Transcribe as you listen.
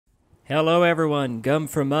Hello everyone, Gum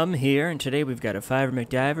from Mum here, and today we've got a Fiver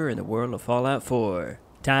McDiver in the world of Fallout 4.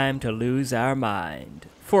 Time to lose our mind.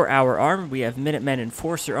 For our armor, we have Minutemen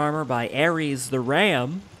Enforcer armor by Ares the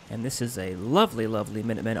Ram, and this is a lovely, lovely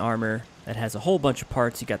Minutemen armor that has a whole bunch of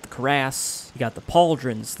parts. You got the cuirass, you got the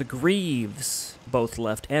pauldrons, the greaves, both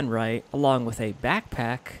left and right, along with a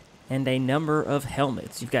backpack and a number of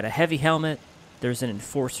helmets. You've got a heavy helmet, there's an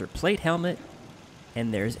Enforcer plate helmet,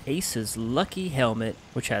 and there's Ace's Lucky Helmet,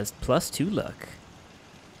 which has +2 luck.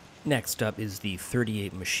 Next up is the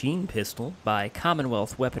 38 Machine Pistol by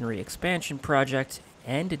Commonwealth Weaponry Expansion Project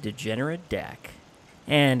and a DegenerateDak.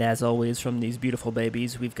 And as always from these beautiful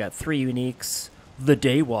babies, we've got 3 uniques. The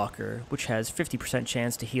Daywalker, which has 50%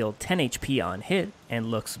 chance to heal 10 HP on hit and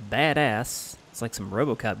looks badass. It's like some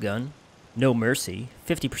Robocop gun. No Mercy,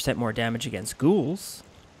 50% more damage against ghouls.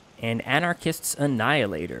 And Anarchist's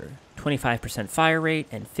Annihilator, 25% fire rate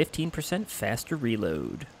and 15% faster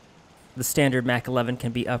reload. The standard Mach 11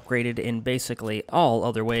 can be upgraded in basically all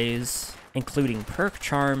other ways, including perk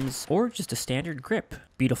charms or just a standard grip.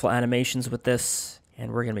 Beautiful animations with this,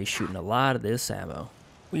 and we're going to be shooting a lot of this ammo.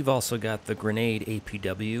 We've also got the Grenade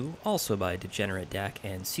APW, also by DegenerateDak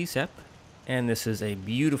and CSEP, and this is a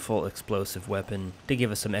beautiful explosive weapon to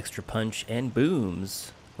give us some extra punch and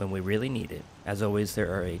booms when we really need it. As always,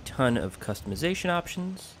 there are a ton of customization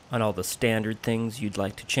options on all the standard things you'd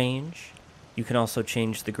like to change. You can also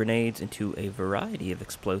change the grenades into a variety of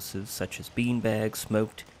explosives such as beanbag,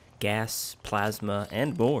 smoked, gas, plasma,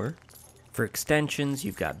 and more. For extensions,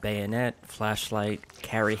 you've got bayonet, flashlight,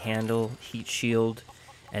 carry handle, heat shield,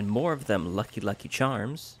 and more of them lucky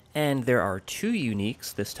charms. And there are 2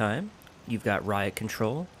 uniques this time. You've got riot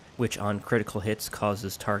control, which on critical hits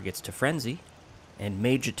causes targets to frenzy, and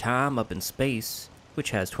Major Tom up in space,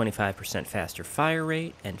 which has 25% faster fire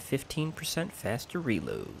rate and 15% faster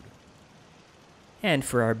reload. And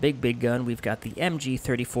for our big gun, we've got the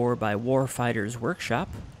MG34 by WarfightersWorkshop,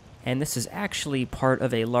 and this is actually part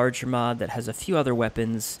of a larger mod that has a few other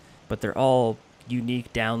weapons, but they're all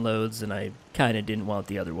unique downloads, and I kinda didn't want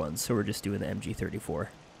the other ones, so we're just doing the MG34.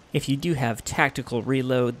 If you do have tactical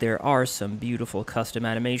reload, there are some beautiful custom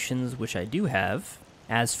animations, which I do have.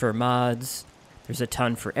 As for mods, there's a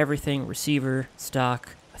ton for everything: receiver,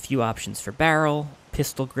 stock, a few options for barrel,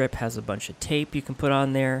 pistol grip has a bunch of tape you can put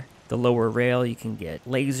on there, the lower rail you can get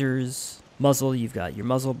lasers, muzzle you've got your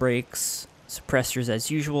muzzle brakes, suppressors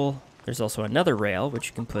as usual, there's also another rail which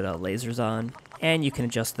you can put lasers on, and you can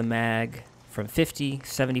adjust the mag from 50,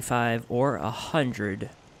 75, or 100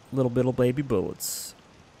 little baby bullets.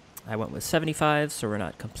 I went with 75, so we're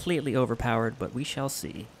not completely overpowered, but we shall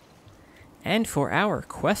see. And for our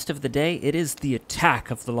quest of the day, it is the attack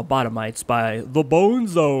of the Lobotomites by the Bone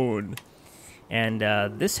Zone. And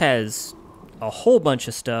this has a whole bunch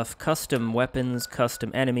of stuff: custom weapons, custom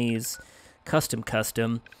enemies,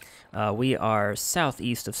 custom. We are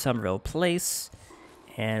southeast of Somerville Place,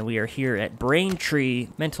 and we are here at Braintree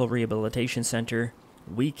Mental Rehabilitation Center.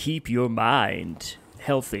 We keep your mind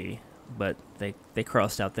healthy, but they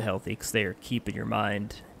crossed out the healthy because they are keeping your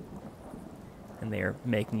mind, and they are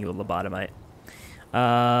making you a lobotomite.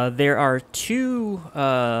 There are 2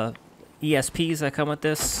 ESPs that come with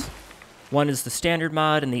this. One is the standard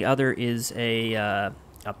mod, and the other is a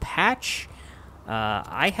patch.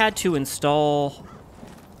 I had to install,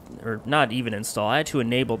 or not even install, I had to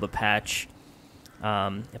enable the patch.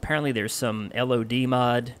 Apparently there's some LOD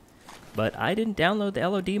mod, but I didn't download the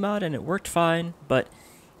LOD mod, and it worked fine. But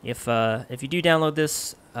if you do download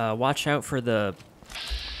this, watch out for the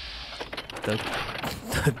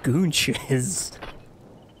goonches.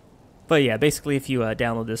 But yeah, basically if you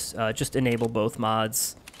download this, just enable both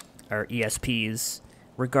mods, or ESPs,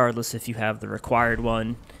 regardless if you have the required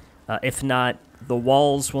one. If not, the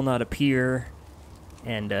walls will not appear,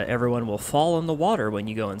 and everyone will fall in the water when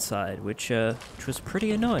you go inside, which was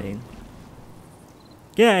pretty annoying.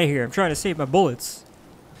 Get out of here, I'm trying to save my bullets.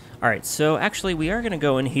 Alright, so actually we are going to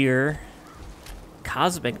go in here.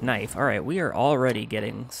 Cosmic Knife. Alright, we are already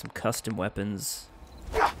getting some custom weapons.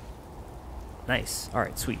 Nice.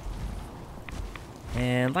 Alright, sweet.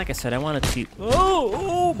 And like I said, I wanted to...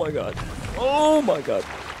 Oh my god. Oh my god.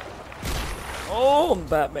 Oh, I'm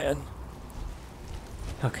Batman.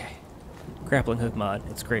 Okay. Grappling hook mod.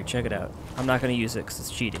 It's great. Check it out. I'm not going to use it because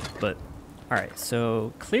it's cheating, but... Alright,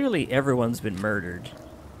 so clearly everyone's been murdered.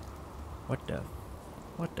 What the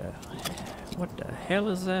hell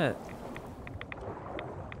is that?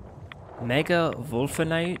 Mega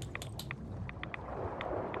Wolfenite?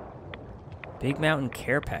 Big Mountain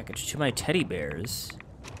Care Package to my teddy bears.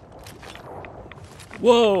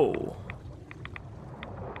 Whoa!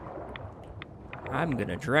 I'm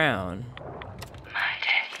gonna drown. My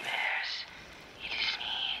teddy bears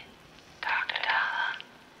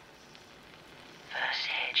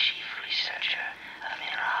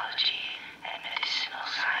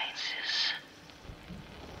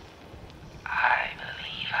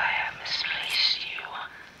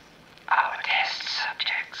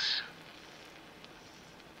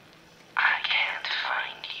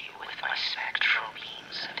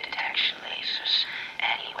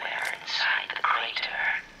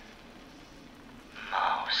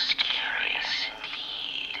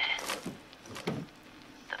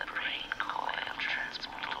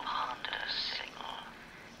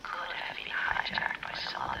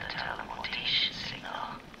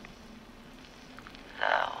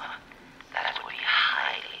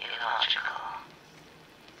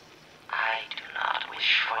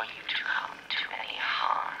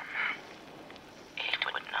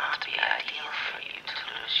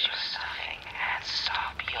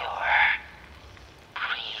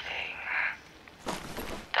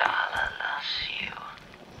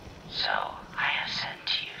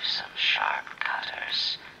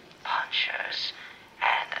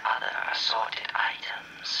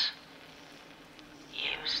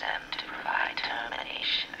program to provide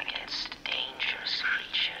termination against dangerous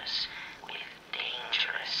creatures with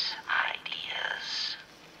dangerous ideas.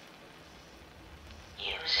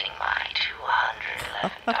 Using my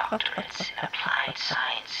 211 doctorates in applied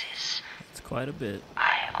sciences, That's quite a bit.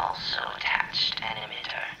 I have also attached an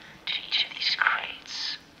emitter to each of these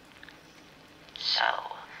crates. So,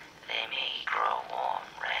 they may grow warm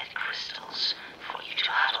red crystals for you to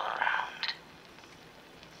huddle around.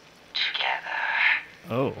 Together,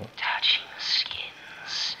 touching the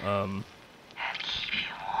skins, and keep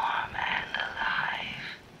you warm and alive.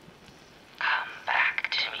 Come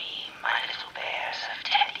back to me, my little bears of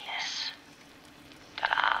teddiness.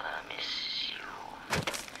 Dala misses you,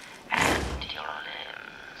 and your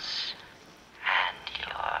limbs, and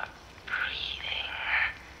your breathing,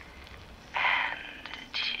 and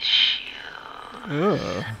tissue.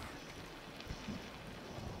 Ugh.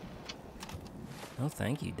 Oh,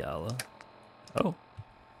 thank you, Dala. Oh.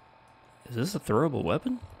 Is this a throwable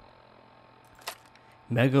weapon?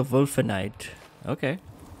 Mega Wolfenite. Okay.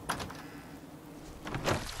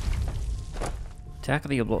 Tackle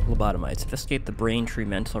the Lobotomites. Investigate the Braintree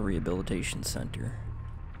Mental Rehabilitation Center.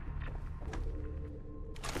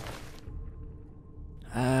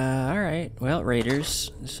 Alright. Well,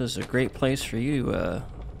 Raiders, this is a great place for you to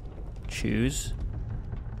choose.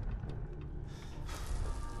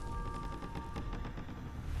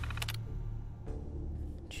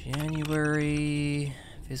 January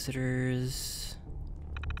visitors,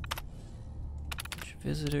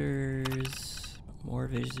 more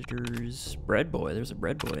visitors. Bread boy, there's a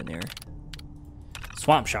bread boy in there.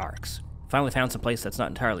 Swamp sharks. Finally found some place that's not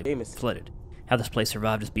entirely flooded. How this place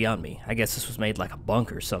survived is beyond me. I guess this was made like a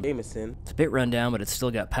bunker or something. It's a bit run down, but it's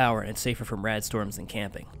still got power and it's safer from rad storms than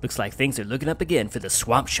camping. Looks like things are looking up again for the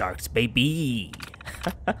swamp sharks, baby.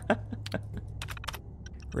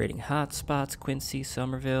 Rating hotspots: Quincy,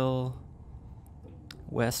 Somerville,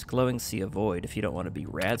 West, Glowing Sea, avoid if you don't want to be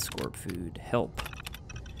Radscorp food. Help.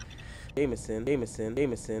 Jameson.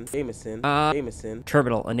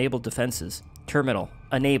 Terminal, enable defenses. Terminal,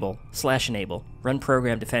 enable/enable. Run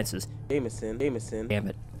program defenses. Jameson. Damn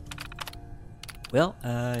it. Well,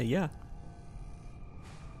 yeah.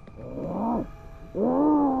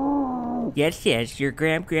 Yes, your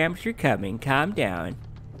grams are coming. Calm down.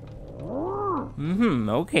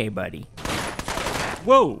 Okay, buddy.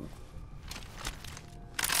 Whoa!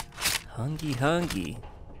 Hungy.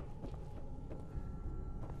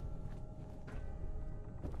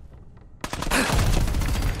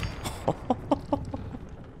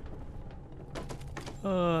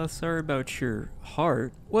 Sorry about your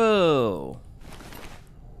heart. Whoa!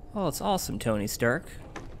 Oh, it's awesome, Tony Stark.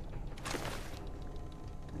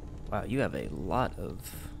 Wow, you have a lot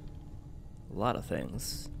of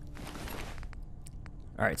things.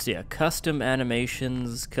 Alright, so yeah, custom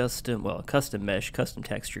animations, custom mesh, custom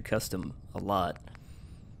texture, custom a lot.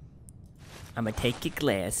 I'm gonna take your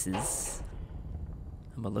glasses.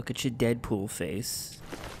 I'm gonna look at your Deadpool face.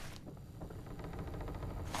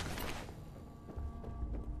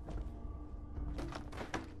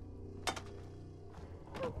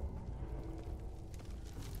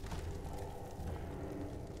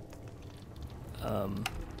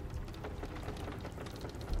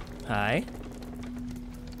 Hi.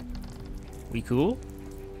 We cool?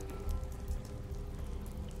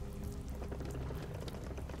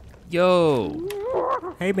 Yo!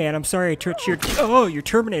 Hey man, I'm sorry I touched your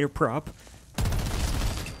Terminator prop.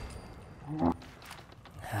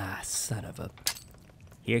 Ah, son of a...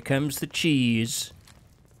 Here comes the cheese.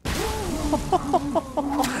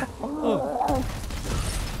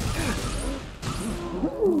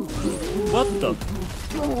 What the...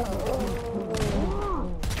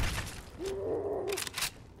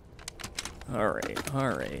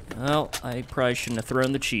 Alright. Well, I probably shouldn't have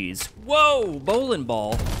thrown the cheese. Whoa! Bowling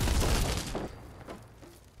ball.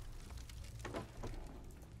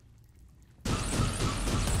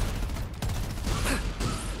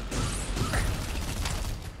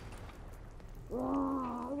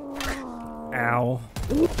 Ow.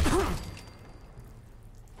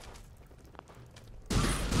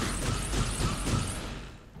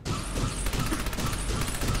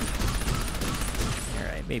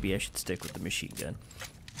 Alright, maybe I should stick with the machine gun.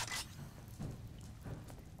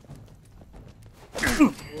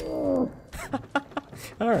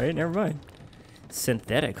 Alright, never mind.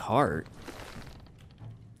 Synthetic heart.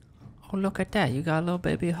 Oh, look at that. You got a little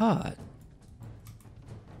baby heart.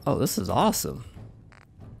 Oh, this is awesome.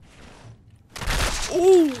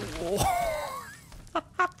 Ooh!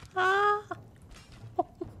 Oh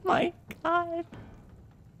my god.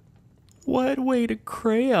 What way to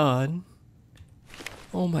crayon.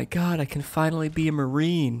 Oh my god, I can finally be a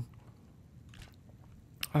Marine.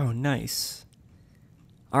 Oh, nice.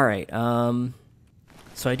 All right.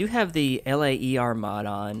 So I do have the LAER mod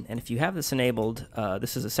on, and if you have this enabled,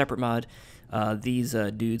 this is a separate mod. These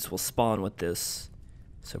dudes will spawn with this.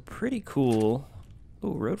 So pretty cool.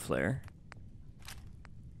 Ooh, road flare.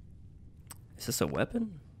 Is this a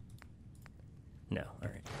weapon? No. All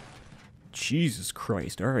right. Jesus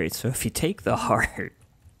Christ. All right. So if you take the heart.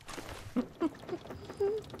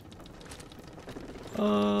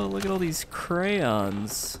 Oh, look at all these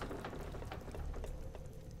crayons.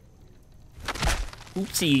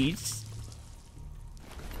 Oopsies.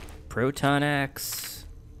 Proton axe.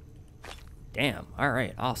 Damn. All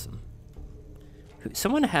right. Awesome.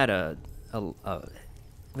 Someone had a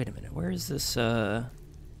wait a minute. Where is this?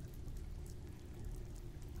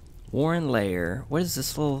 Warren Layer. What is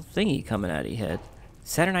this little thingy coming out of your head?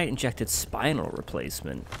 Saturnite injected spinal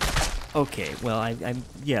replacement. Okay. Well, I'm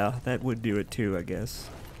yeah, that would do it too, I guess.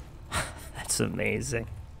 That's amazing.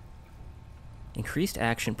 Increased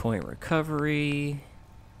action point recovery.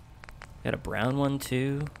 Got a brown one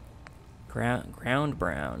too. Ground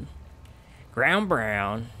brown. Ground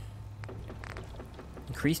brown.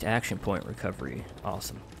 Increased action point recovery.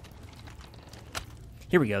 Awesome.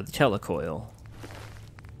 Here we go, the telecoil.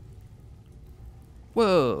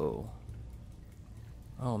 Whoa.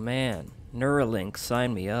 Oh man. Neuralink,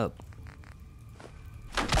 sign me up.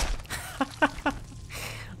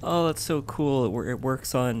 Oh, that's so cool. It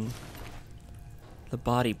works on the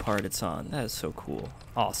body part it's on. That is so cool.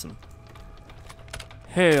 Awesome.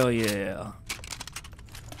 Hell yeah.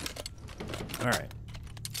 Alright.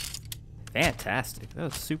 Fantastic. That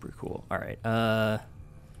was super cool. Alright, let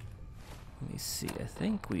me see. I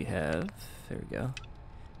think we have... There we go.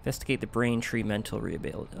 Investigate the brain tree mental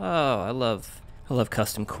rehabilitation. Oh, I love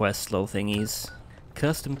custom quest little thingies.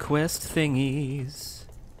 Custom quest thingies.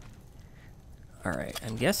 Alright,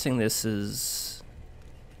 I'm guessing this is...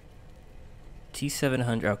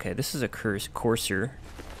 T700. Okay, this is a Courser.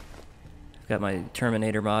 I've got my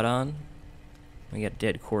Terminator mod on. We got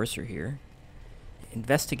dead Courser here.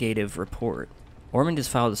 Investigative report. Ormond has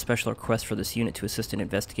filed a special request for this unit to assist in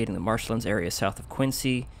investigating the marshlands area south of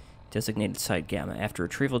Quincy, designated Site Gamma. After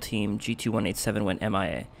retrieval team G2187 went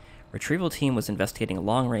MIA. Retrieval team was investigating a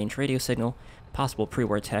long-range radio signal, possible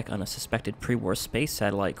pre-war tech on a suspected pre-war space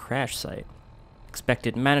satellite crash site.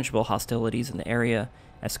 Expected manageable hostilities in the area,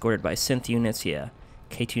 escorted by synth units, yeah.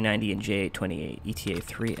 K290 and J828, ETA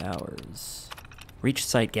 3 hours. Reached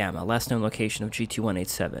Site Gamma, last known location of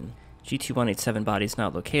G2187. G2187 body is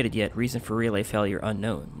not located yet, reason for relay failure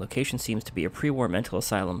unknown. Location seems to be a pre-war mental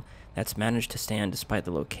asylum that's managed to stand despite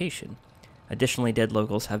the location. Additionally, dead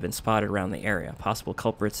locals have been spotted around the area, possible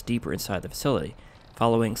culprits deeper inside the facility.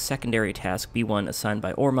 Following secondary task B1 assigned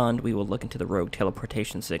by Ormond, we will look into the rogue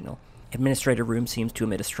teleportation signal. Administrator room seems to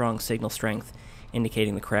emit a strong signal strength,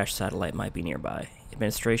 indicating the crash satellite might be nearby.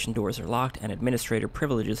 Administration doors are locked, and administrator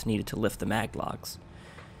privileges needed to lift the mag locks.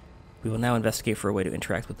 We will now investigate for a way to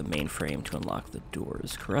interact with the mainframe to unlock the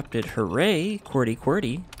doors. Corrupted, hooray! QWERTY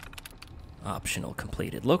QWERTY. Optional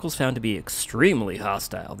completed. Locals found to be extremely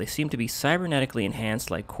hostile. They seem to be cybernetically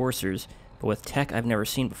enhanced like coursers, but with tech I've never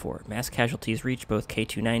seen before. Mass casualties reached both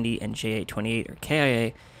K290 and J828 or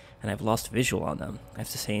KIA, and I've lost visual on them. I've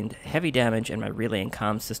sustained heavy damage, and my relay and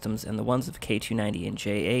comm systems and the ones of K290 and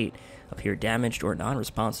J8 appear damaged or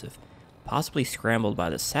non-responsive, possibly scrambled by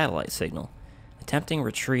the satellite signal. Attempting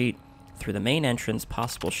retreat through the main entrance,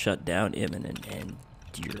 possible shutdown imminent, and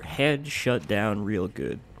your head shut down real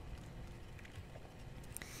good.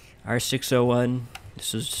 R601,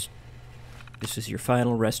 this is your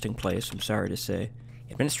final resting place, I'm sorry to say.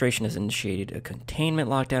 Administration has initiated a containment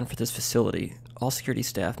lockdown for this facility. All security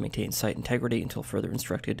staff maintain site integrity until further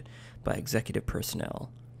instructed by executive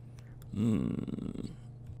personnel.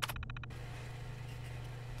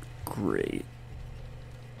 Great.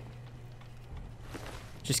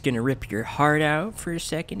 Just gonna rip your heart out for a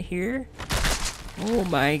second here. Oh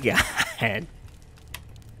my god.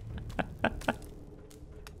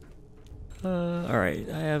 Alright,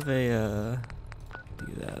 I have a, do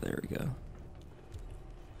that, there we go.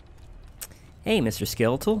 Hey, Mr.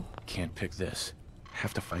 Skeletal. Can't pick this.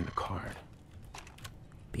 Have to find the card.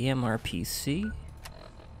 BMRPC.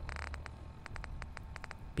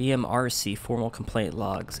 BMRC formal complaint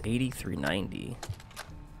logs 8390.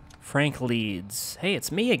 Frank Leeds. Hey,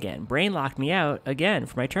 it's me again. Brain locked me out again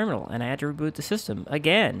from my terminal, and I had to reboot the system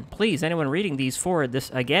again. Please, anyone reading these, forward this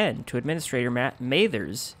again to Administrator Matt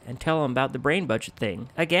Mathers and tell him about the brain budget thing.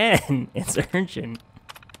 Again! It's urgent.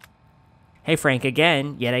 Hey, Frank,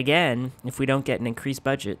 yet again, if we don't get an increased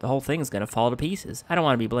budget, the whole thing's going to fall to pieces. I don't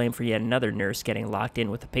want to be blamed for yet another nurse getting locked in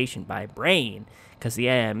with a patient by Brain, because the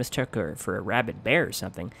AI mistook her for a rabid bear or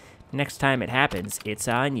something. Next time it happens, it's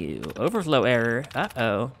on you. Overflow error.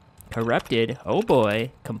 Uh-oh. Corrupted. Oh,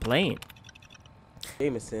 boy. Complaint.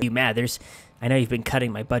 Jameson. You mad? I know you've been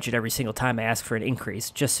cutting my budget every single time I ask for an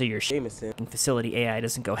increase, just so your Jameson. facility AI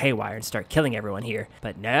doesn't go haywire and start killing everyone here.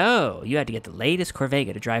 But no, you had to get the latest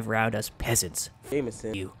Corvega to drive around us peasants.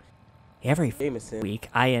 Jameson. Every Jameson. week,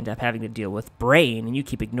 I end up having to deal with Brain, and you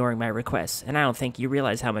keep ignoring my requests. And I don't think you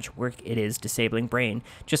realize how much work it is disabling Brain,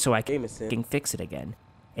 just so I can fix it again.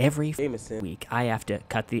 Every week, I have to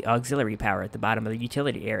cut the auxiliary power at the bottom of the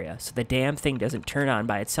utility area, so the damn thing doesn't turn on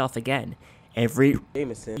by itself again. Every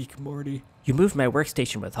week, Morty. You moved my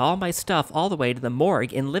workstation with all my stuff all the way to the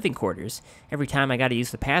morgue in living quarters. Every time I gotta use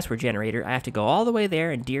the password generator, I have to go all the way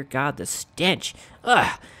there, and dear God, the stench.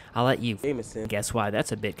 Ugh! I'll let you guess why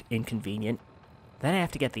that's a bit inconvenient. Then I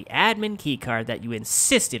have to get the admin keycard that you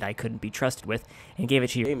insisted I couldn't be trusted with, and gave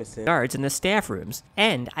it to your guards in the staff rooms.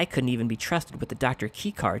 And I couldn't even be trusted with the doctor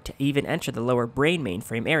keycard to even enter the lower brain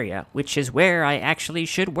mainframe area, which is where I actually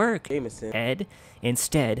should work. Ed.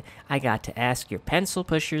 Instead, I got to ask your pencil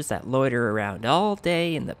pushers that loiter around all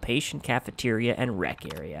day in the patient cafeteria and rec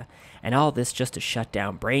area. And all this just to shut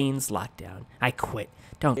down Brain's lockdown. I quit.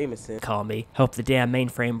 Don't call me. Hope the damn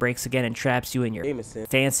mainframe breaks again and traps you in your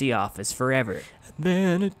fancy office forever. And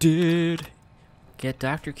then it did. Get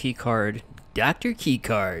Dr. Keycard. Dr.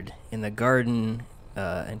 Keycard in the garden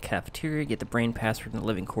and cafeteria. Get the Brain password in the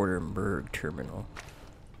living quarter Merg terminal.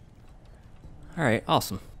 Alright,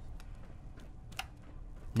 awesome.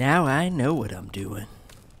 Now I know what I'm doing.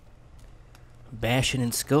 Bashing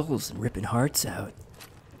in skulls and ripping hearts out.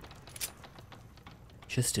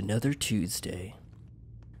 Just another Tuesday.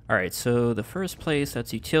 Alright, so the first place,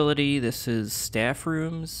 that's utility. This is staff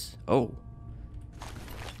rooms. Oh.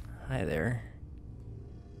 Hi there.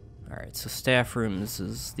 Alright, so staff rooms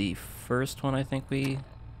is the first one I think we...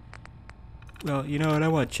 Well, you know what? I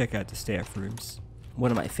want to check out the staff rooms.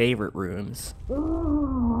 One of my favorite rooms.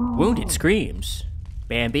 Wounded screams.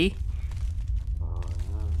 Bambi?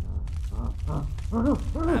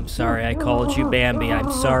 I'm sorry I called you Bambi.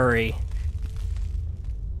 I'm sorry.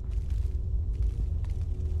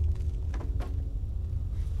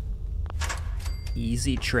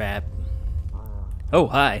 Easy trap. Oh,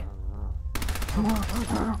 hi.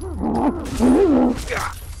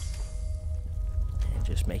 And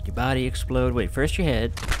just make your body explode. Wait, first your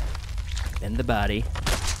head, then the body.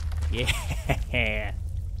 Yeah.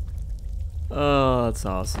 Oh, that's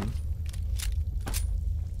awesome.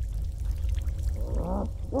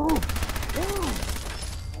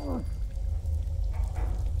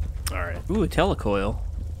 Alright. Ooh, a telecoil.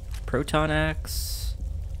 Proton axe.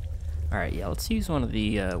 Alright, yeah, let's use one of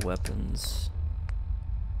the weapons.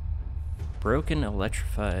 Broken,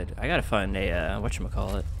 electrified. I gotta find a,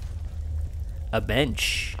 whatchamacallit. A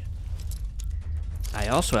bench. I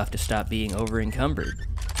also have to stop being over-encumbered.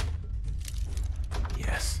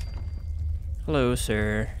 Yes. Hello,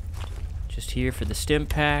 sir. Just here for the stim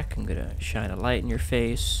pack. I'm gonna shine a light in your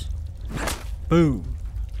face. Boom.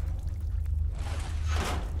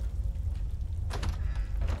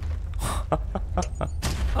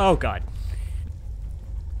 Oh, God.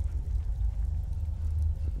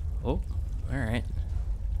 Oh, alright.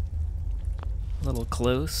 A little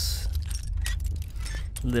close.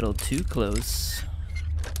 A little too close.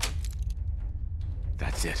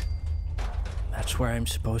 That's it. That's where I'm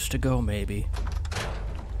supposed to go, maybe.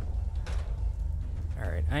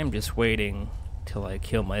 Alright, I'm just waiting till I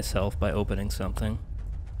kill myself by opening something.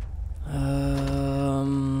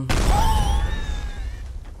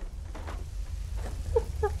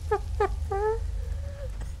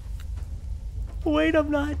 Wait, I'm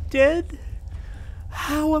not dead?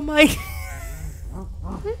 How am I?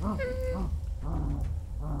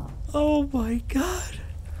 Oh my God.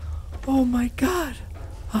 Oh my God.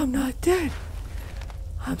 I'm not dead.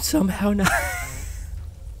 I'm somehow not.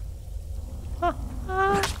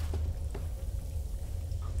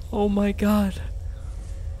 Oh my God.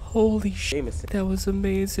 Holy shit. That was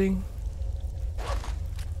amazing.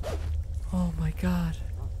 Oh my God.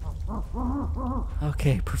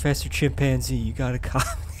 Okay, Professor Chimpanzee, you gotta calm.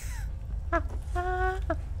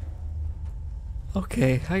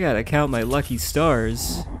 Okay, I gotta count my lucky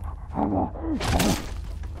stars.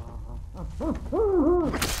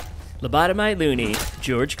 Lobotomite Looney,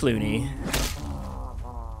 George Clooney.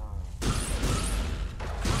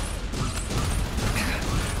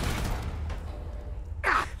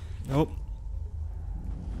 Nope.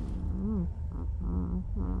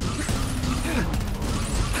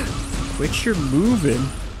 Quit your moving.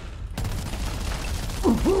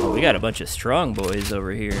 Oh, we got a bunch of strong boys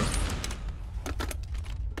over here.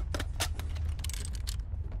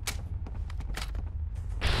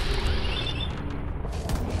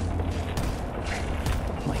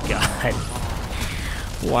 Oh my god.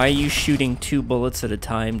 Why are you shooting 2 bullets at a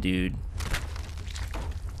time, dude?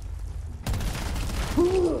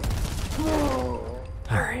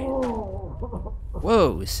 Alright.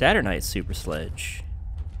 Whoa, Saturnite Super Sledge.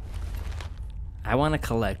 I want to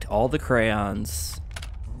collect all the crayons.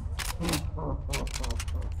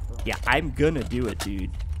 Yeah, I'm gonna do it, dude.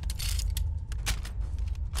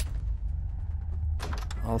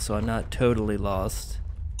 Also, I'm not totally lost.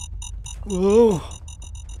 Whoa!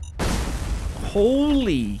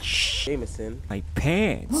 Holy shit! Jameson. My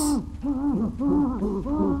pants. Oh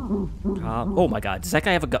my god, does that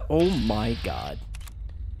guy have a gun? Oh my god.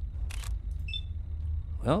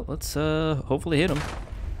 Well, let's hopefully hit him.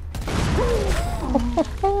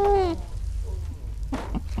 Oh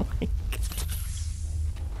my god.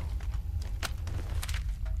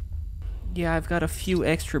 Yeah, I've got a few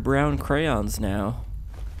extra brown crayons now.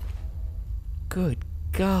 Good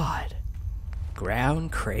god. Brown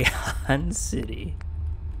Crayon City.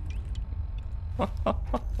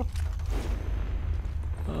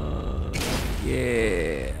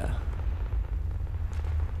 Yeah.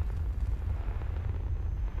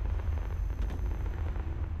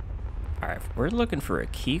 Alright, we're looking for a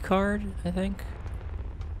key card, I think.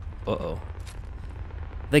 Uh-oh.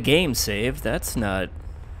 The game saved. That's not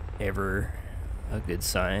ever a good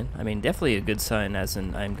sign. I mean, definitely a good sign as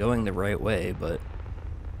in I'm going the right way, but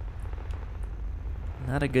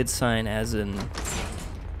not a good sign as in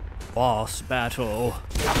boss battle.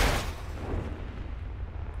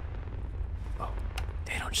 Oh,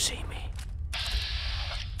 they don't see me.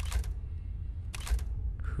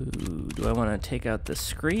 Who do I want to take out, the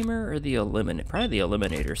Screamer or the Eliminator? Probably the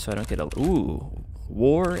Eliminator, so I don't get a... Ooh,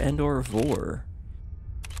 War and or Vor.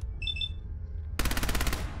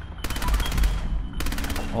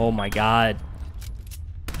 Oh my god.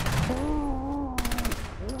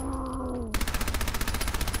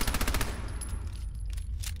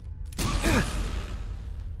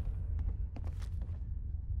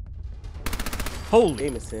 Holy.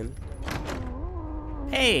 Jameson.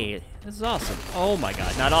 Hey, this is awesome. Oh my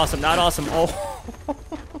god, not awesome, not awesome. Oh.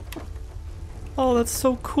 Oh, that's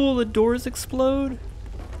so cool. The doors explode.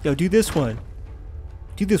 Yo, do this one.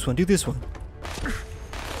 Do this one, do this one.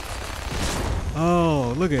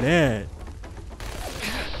 Oh, look at that.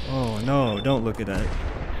 Oh no, don't look at that.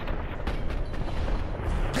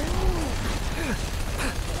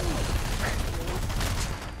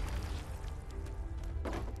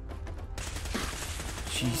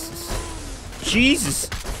 Jesus. Jesus!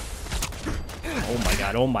 Oh my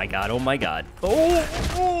god, oh my god, oh my god. Oh!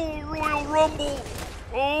 Oh! Royal Rumble!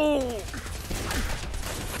 Oh!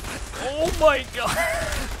 Oh my god!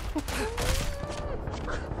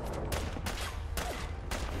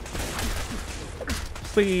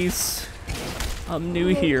 Please. I'm new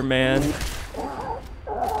here, man.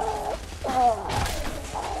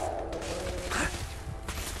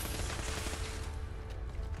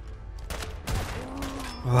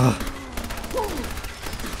 Ugh.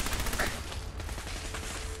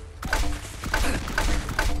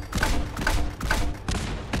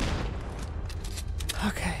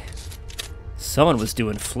 Okay. Someone was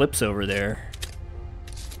doing flips over there.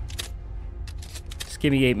 Just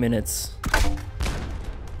give me 8 minutes.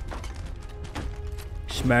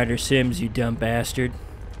 Smarter Sims, you dumb bastard.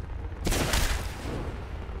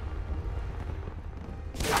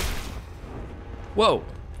 Whoa.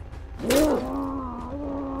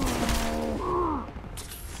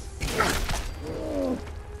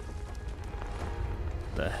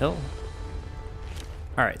 The hell?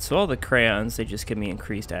 Alright, so all the crayons, they just give me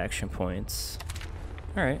increased action points.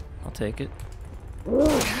 Alright, I'll take it.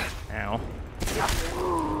 Ow.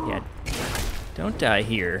 Yeah. Don't die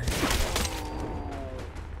here.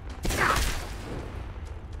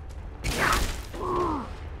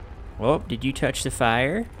 Whoa, did you touch the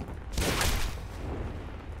fire?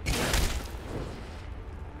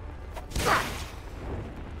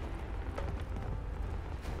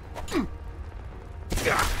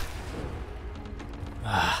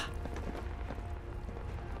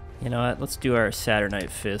 You know what? Let's do our Saturnite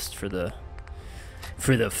fist for the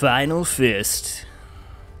final fist.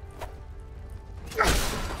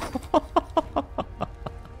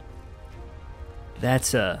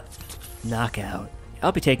 That's a knockout.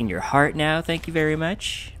 I'll be taking your heart now, thank you very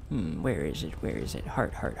much. Where is it? Where is it?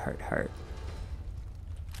 Heart, heart, heart, heart.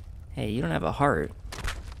 Hey, you don't have a heart.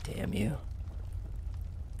 Damn you.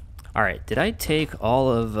 Alright, did I take all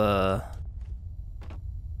of,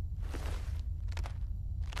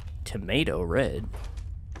 Tomato Red?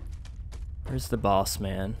 Where's the boss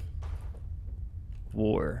man?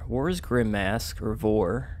 War. War is Grim Mask, or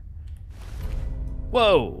Vor.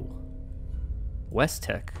 Whoa! West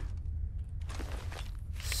Tech.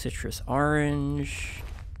 Citrus Orange.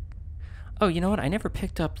 Oh, you know what? I never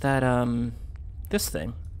picked up that, this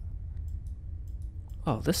thing.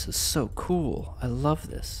 Oh, this is so cool. I love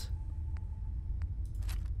this.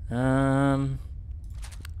 I'm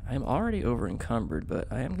already over encumbered,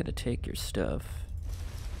 but I am gonna take your stuff.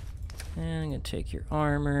 And I'm gonna take your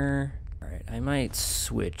armor. Alright, I might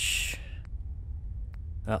switch.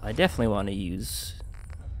 Well, I definitely want to use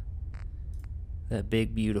that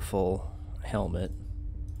big, beautiful helmet.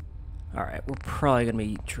 Alright, we're probably gonna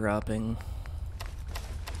be dropping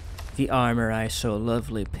the armor I so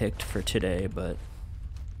lovely picked for today, but...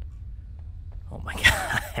 Oh my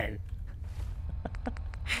god.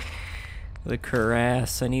 The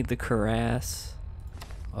cuirass. I need the cuirass.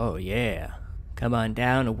 Oh yeah. Come on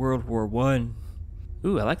down to World War I.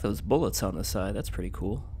 Ooh, I like those bullets on the side. That's pretty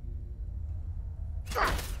cool.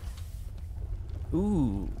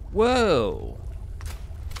 Ooh, whoa.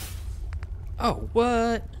 Oh,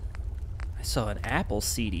 what? I saw an apple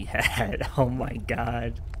seed he had. Oh my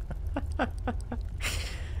god.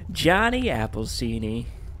 Johnny Appleseedy.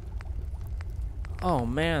 Oh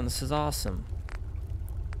man, this is awesome.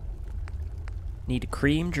 Need a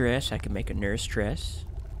cream dress. I can make a nurse dress.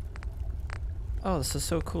 Oh, this is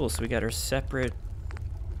so cool. So we got our separate...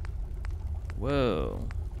 Whoa.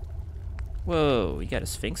 Whoa, you got a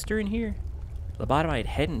sphinxter in here? Lobotomite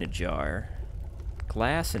head in a jar.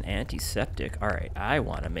 Glass and antiseptic. Alright, I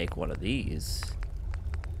want to make one of these.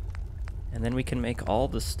 And then we can make all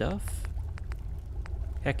the stuff?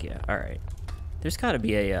 Heck yeah, alright. There's gotta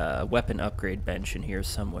be a weapon upgrade bench in here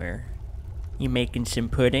somewhere. You making some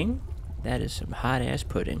pudding? That is some hot-ass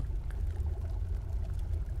pudding.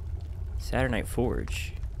 Saturnite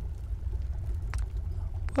Forge.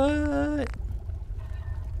 What?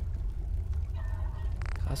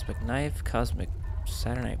 Cosmic Knife, Cosmic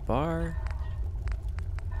Saturnite Bar.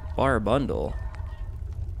 Bar Bundle.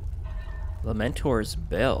 Lamentor's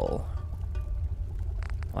Bell.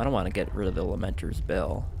 I don't want to get rid of the Lamentor's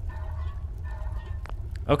Bell.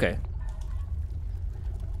 Okay.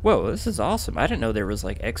 Whoa, this is awesome. I didn't know there was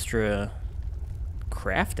like extra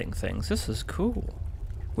crafting things. This is cool.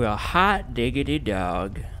 Well, hot diggity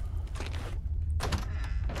dog.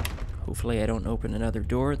 Hopefully I don't open another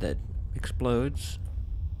door that explodes.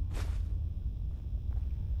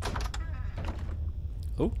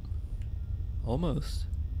 Oh. Almost.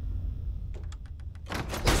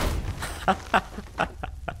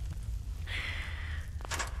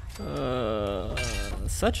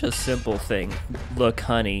 Such a simple thing. Look,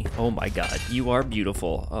 honey. Oh my god. You are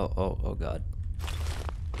beautiful. Oh god.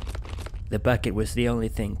 The bucket was the only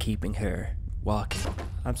thing keeping her walking.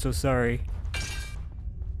 I'm so sorry.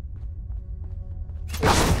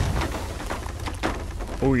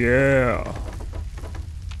 Oh yeah.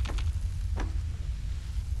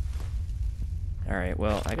 Alright,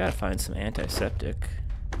 well, I gotta find some antiseptic.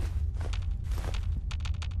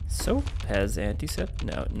 Soap has antiseptic?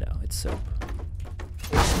 No, it's soap.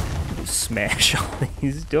 Smash all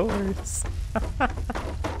these doors.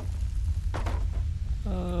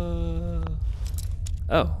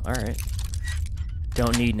 Oh, alright.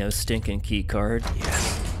 Don't need no stinking key card.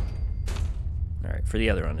 Yes. Alright, for the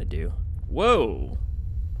other one I do. Whoa!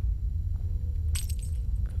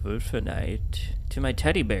 Food for night. To my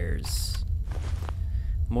teddy bears.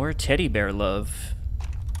 More teddy bear love.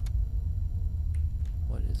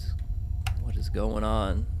 What is going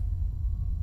on?